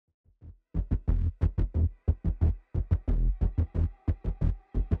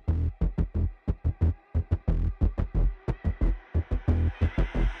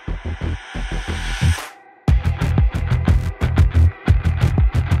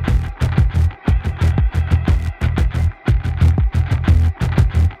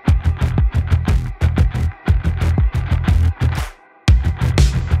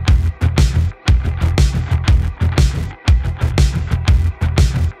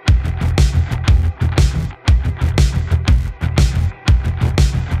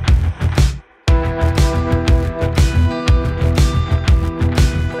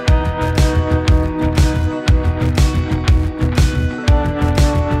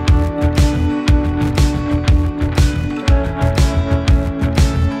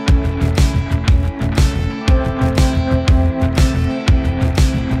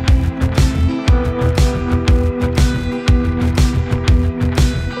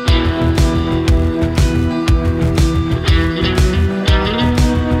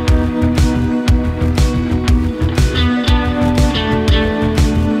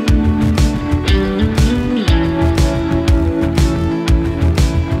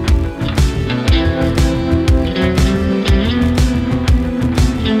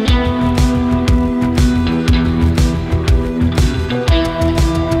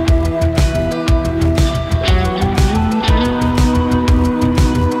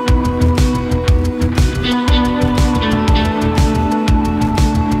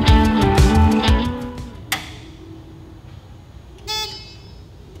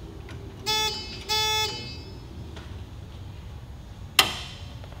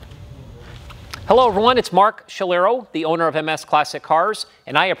Hello everyone, it's Mark Shalero, the owner of MS Classic Cars,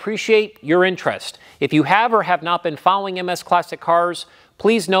 and I appreciate your interest. If you have or have not been following MS Classic Cars,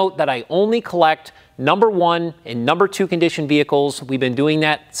 please note that I only collect #1 and #2 condition vehicles. We've been doing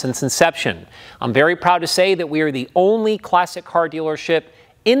that since inception. I'm very proud to say that we are the only classic car dealership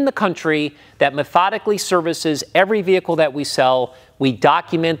in the country that methodically services every vehicle that we sell. We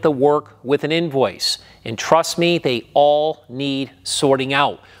document the work with an invoice. And trust me, they all need sorting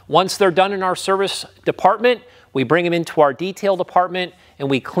out. Once they're done in our service department, we bring them into our detail department and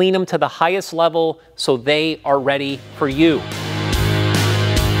we clean them to the highest level so they are ready for you.